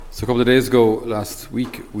So a couple of days ago, last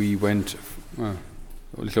week, we went, a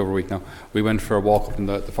little over a week now, we went for a walk up in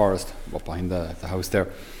the forest, up behind the house there.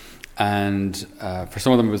 And for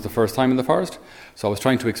some of them, it was the first time in the forest. So I was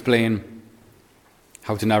trying to explain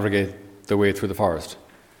how to navigate the way through the forest.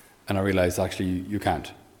 And I realised, actually, you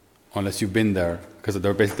can't, unless you've been there, because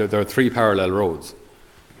there are three parallel roads.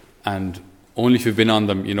 And only if you've been on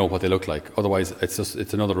them, you know what they look like. Otherwise,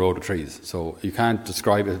 it's another road of trees. So you can't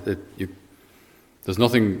describe it. There's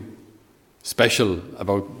nothing special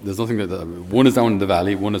about. There's nothing that one is down in the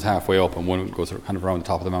valley, one is halfway up, and one goes kind of around the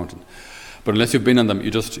top of the mountain. But unless you've been on them,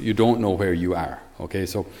 you don't know where you are. Okay,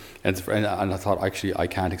 so and I thought, actually, I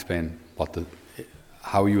can't explain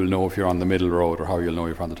how you'll know if you're on the middle road or how you'll know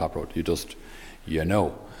if you're on the top road. You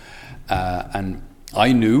know. And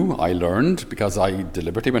I learned, because I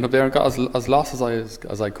deliberately went up there and got as lost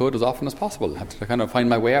as I could as often as possible. I had to kind of find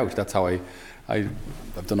my way out. That's how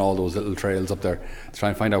I've done all those little trails up there to try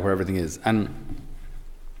and find out where everything is. And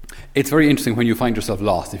it's very interesting when you find yourself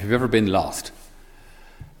lost. If you've ever been lost,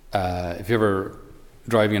 if you're ever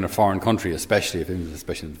driving in a foreign country, especially if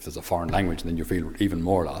there's a foreign language, then you feel even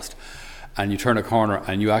more lost. And you turn a corner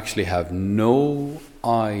and you actually have no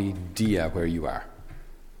idea where you are.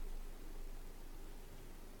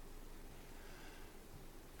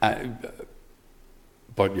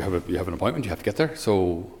 But you have an appointment, you have to get there,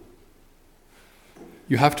 so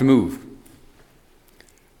you have to move.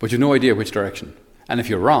 But you've no idea which direction. And if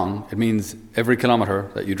you're wrong, it means every kilometre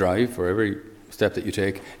that you drive or every step that you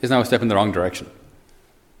take is now a step in the wrong direction.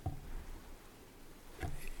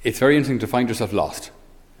 It's very interesting to find yourself lost.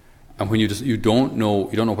 And when you don't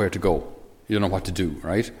know where to go, you don't know what to do,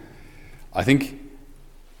 right? I think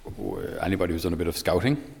anybody who's done a bit of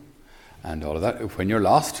scouting and all of that, when you're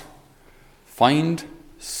lost, find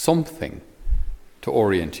something to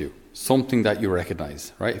orient you, something that you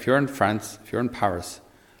recognize, right? If you're in France, if you're in Paris,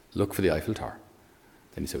 look for the Eiffel Tower.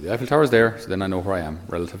 Then you say, well, the Eiffel Tower is there, so then I know where I am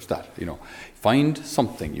relative to that. Find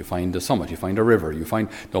something. You find a summit, you find a river,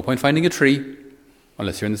 no point finding a tree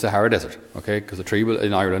unless you're in the Sahara Desert, okay? Because a tree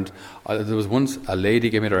in Ireland, there was once a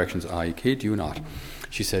lady gave me directions, I kid you not.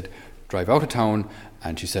 She said, drive out of town,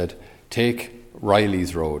 and she said, take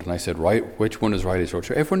Riley's Road. And I said, right, which one is Riley's Road?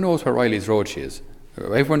 Sure, everyone knows where Riley's Road is.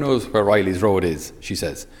 Everyone knows where Riley's Road is, she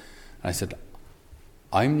says. And I said,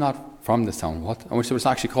 I'm not from this town. What? And it was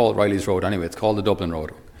actually called Riley's Road anyway. It's called the Dublin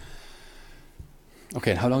Road.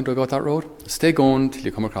 Okay, and how long do I go up that road? Stay going till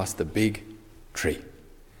you come across the big tree.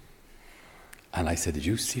 And I said, did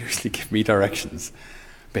you seriously give me directions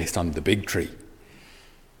based on the big tree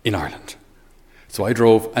in Ireland? So I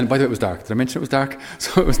drove, and by the way, it was dark. Did I mention it was dark?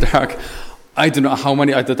 So it was dark. I don't know how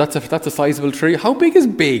many. That's a sizable tree. How big is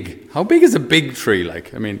big? How big is a big tree?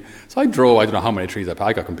 So I drove. I don't know how many trees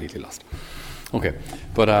I got completely lost. Okay,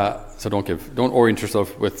 but so don't orient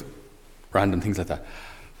yourself with random things like that.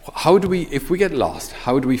 If we get lost,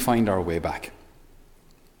 how do we find our way back?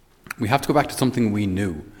 We have to go back to something we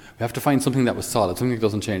knew. We have to find something that was solid, something that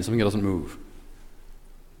doesn't change, something that doesn't move,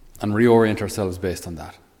 and reorient ourselves based on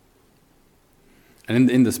that.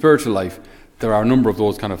 And in the spiritual life, there are a number of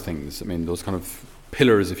those kind of things. Those kind of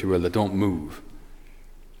pillars, if you will, that don't move.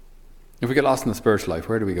 If we get lost in the spiritual life,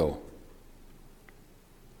 where do we go?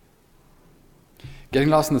 Getting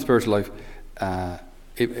lost in the spiritual life, I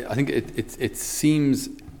think it seems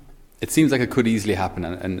like it could easily happen,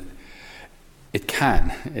 and it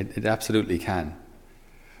can. It absolutely can.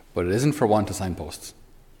 But it isn't for want of signposts.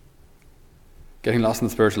 Getting lost in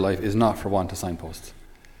the spiritual life is not for want of signposts.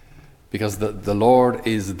 Because the Lord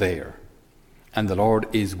is there. And the Lord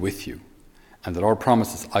is with you. And the Lord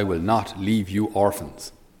promises, I will not leave you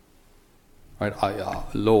orphans. Right? I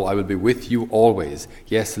will be with you always.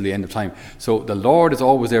 Yes, till the end of time. So the Lord is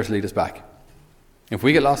always there to lead us back. If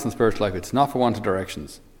we get lost in spiritual life, it's not for want of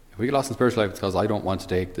directions. If we get lost in spiritual life, it's because I don't want to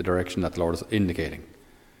take the direction that the Lord is indicating.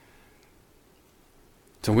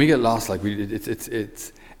 So when we get lost,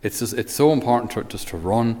 it's so important just to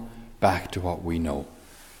run back to what we know.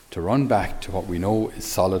 To run back to what we know is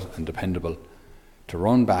solid and dependable. To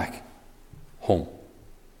run back home.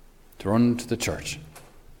 To run to the church.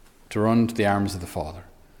 To run to the arms of the Father.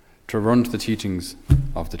 To run to the teachings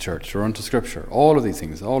of the church. To run to Scripture. All of these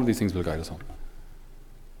things will guide us home.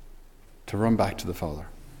 To run back to the Father.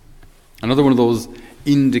 Another one of those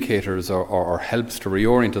indicators or helps to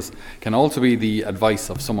reorient us can also be the advice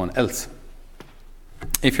of someone else.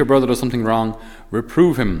 If your brother does something wrong,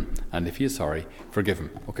 reprove him, and if he is sorry, forgive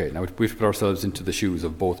him. Okay, now we've put ourselves into the shoes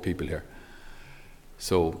of both people here.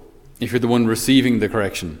 So, if you're the one receiving the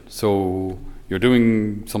correction, so you're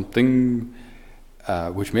doing something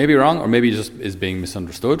which may be wrong, or maybe just is being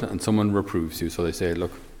misunderstood, and someone reproves you. So they say,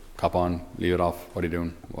 look, cop on, leave it off. What are you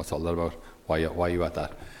doing? What's all that about? Why are you at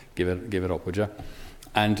that? Give it up, would you?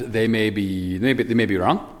 And they may be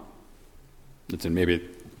wrong. It's in maybe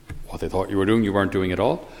what they thought you were doing, you weren't doing at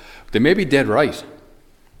all. They may be dead right.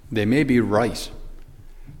 They may be right.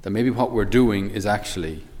 That maybe what we're doing is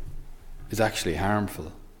actually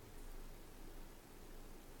harmful.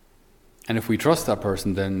 And if we trust that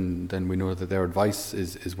person, then we know that their advice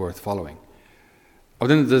is worth following. But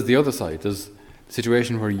then there's the other side. There's the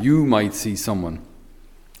situation where you might see someone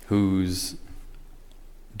who's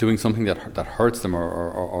doing something that hurts them,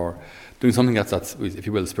 or doing something that's, if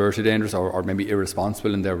you will, spiritually dangerous, or maybe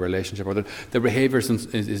irresponsible in their relationship, or their behaviour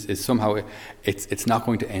is somehow, it's not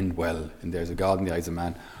going to end well. And there's a God in the eyes of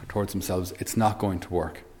man towards themselves. It's not going to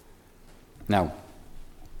work. Now,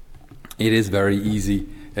 it is very easy.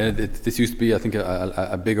 This used to be, I think,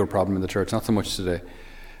 a bigger problem in the church. Not so much today,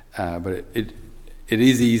 but it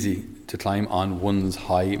is easy to climb on one's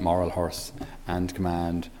high moral horse and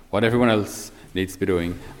command what everyone else needs to be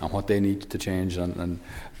doing and what they need to change. And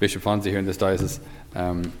Bishop Fonzie here in this diocese,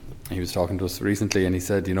 he was talking to us recently, and he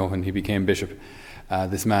said, when he became bishop,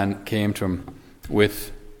 this man came to him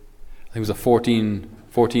with, I think it was a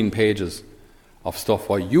 14 pages of stuff,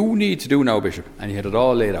 what you need to do now, Bishop. And he had it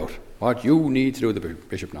all laid out. What you need to do, the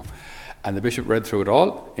Bishop, now. And the Bishop read through it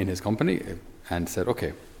all in his company and said,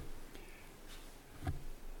 okay,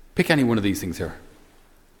 pick any one of these things here.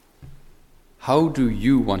 How do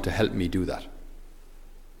you want to help me do that?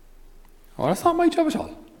 Oh, that's not my job at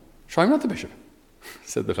all. Sure, I'm not the Bishop,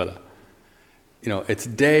 said the fella. It's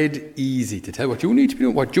dead easy to tell what you need to do,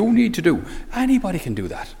 what you need to do. Anybody can do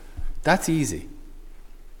that. That's easy.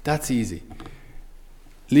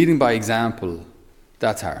 Leading by example,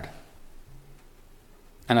 that's hard.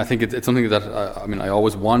 And I think it's something that, I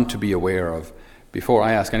always want to be aware of. Before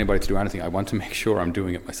I ask anybody to do anything, I want to make sure I'm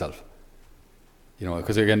doing it myself.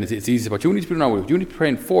 Because again, it's easy. What you need to do now, you need to pray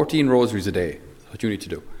in 14 rosaries a day. That's what you need to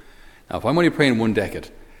do. Now, if I'm only praying one decade,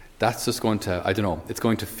 that's just going to, it's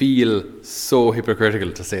going to feel so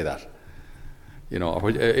hypocritical to say that.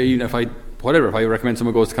 Even if I recommend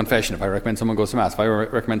someone goes to confession, if I recommend someone goes to Mass, if I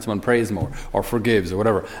recommend someone prays more or forgives or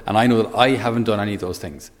whatever, and I know that I haven't done any of those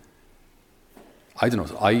things, I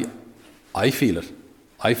feel it.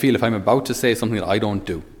 I feel if I'm about to say something that I don't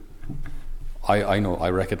do, I know,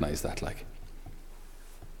 I recognize that,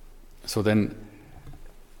 So then,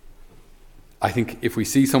 I think if we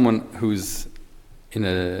see someone who's in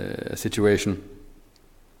a situation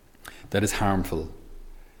that is harmful,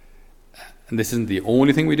 and this isn't the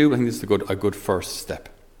only thing we do, I think this is a good first step.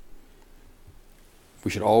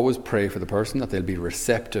 We should always pray for the person that they'll be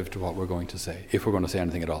receptive to what we're going to say, if we're going to say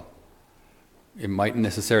anything at all. It mightn't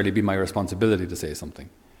necessarily be my responsibility to say something.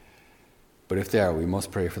 But if they are, we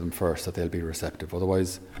must pray for them first, that they'll be receptive.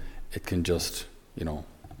 Otherwise, it can just,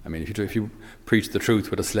 if you preach the truth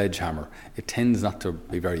with a sledgehammer, it tends not to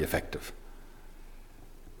be very effective.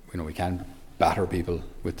 We can't batter people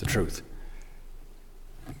with the truth.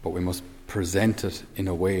 But we must present it in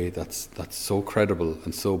a way that's so credible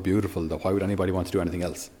and so beautiful that why would anybody want to do anything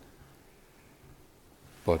else?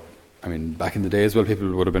 But, back in the day as well,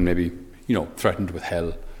 people would have been maybe, threatened with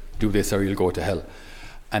hell. Do this or you'll go to hell.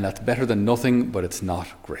 And that's better than nothing, but it's not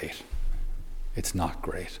great. It's not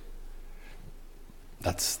great.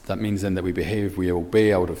 That means then that we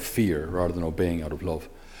obey out of fear rather than obeying out of love.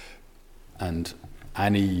 And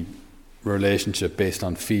any relationship based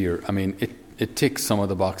on fear, it ticks some of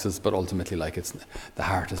the boxes, but ultimately, the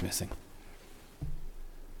heart is missing.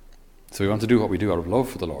 So we want to do what we do out of love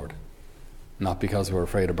for the Lord, not because we're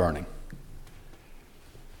afraid of burning.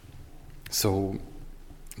 So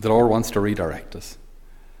the Lord wants to redirect us.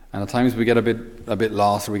 And at times we get a bit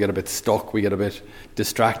lost, or we get a bit stuck, we get a bit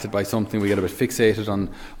distracted by something, we get a bit fixated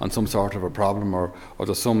on some sort of a problem or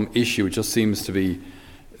there's some issue. It just seems to be,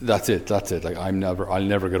 that's it. I'll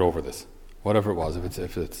never get over this. Whatever it was,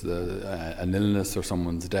 if it's an illness or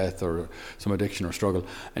someone's death or some addiction or struggle,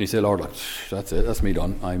 and you say, Lord, that's it, that's me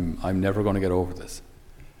done. I'm never going to get over this.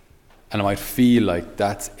 And I might feel like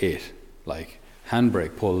that's it, like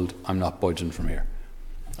handbrake pulled, I'm not budging from here.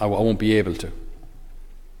 I won't be able to.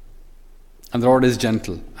 And the Lord is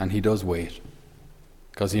gentle, and He does wait,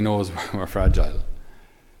 because He knows we're fragile.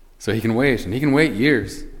 So He can wait, and He can wait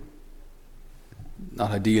years.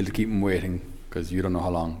 Not ideal to keep Him waiting, because you don't know how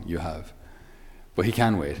long you have. But He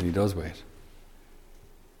can wait, and He does wait.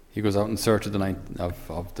 He goes out in search of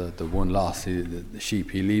the one lost, the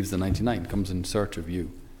sheep. He leaves the 99, comes in search of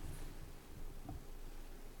you.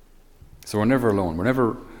 So we're never alone.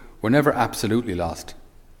 We're never absolutely lost,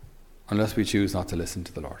 unless we choose not to listen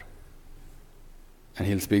to the Lord. And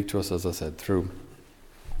He'll speak to us, as I said, through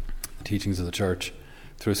the teachings of the church,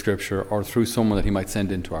 through Scripture or through someone that He might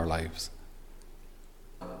send into our lives.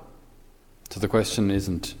 So the question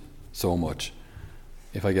isn't so much,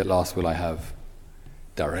 if I get lost, will I have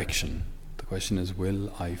direction? The question is,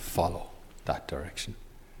 will I follow that direction?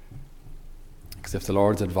 Because if the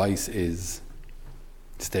Lord's advice is,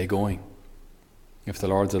 stay going, if the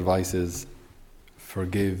Lord's advice is,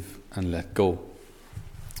 forgive and let go,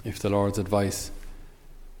 if the Lord's advice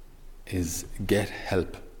is, get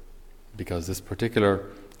help, because this particular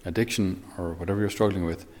addiction or whatever you're struggling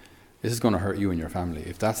with, this is going to hurt you and your family.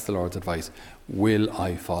 If that's the Lord's advice, will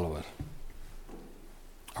I follow it?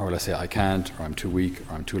 Or will I say, I can't, or I'm too weak,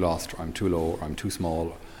 or I'm too lost, or I'm too low, or I'm too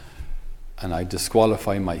small, and I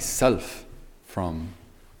disqualify myself from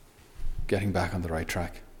getting back on the right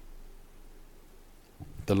track?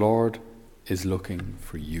 The Lord is looking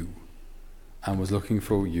for you, and was looking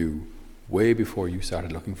for you way before you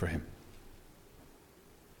started looking for Him.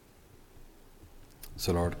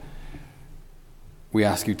 So Lord, we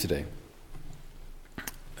ask you today,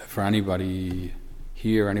 for anybody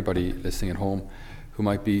here, anybody listening at home who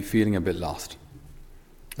might be feeling a bit lost,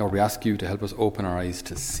 Lord, we ask you to help us open our eyes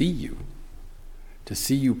to see you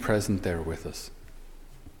present there with us,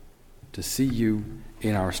 to see you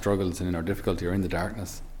in our struggles and in our difficulty or in the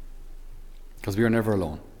darkness, because we are never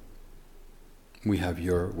alone. We have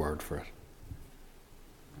your word for it.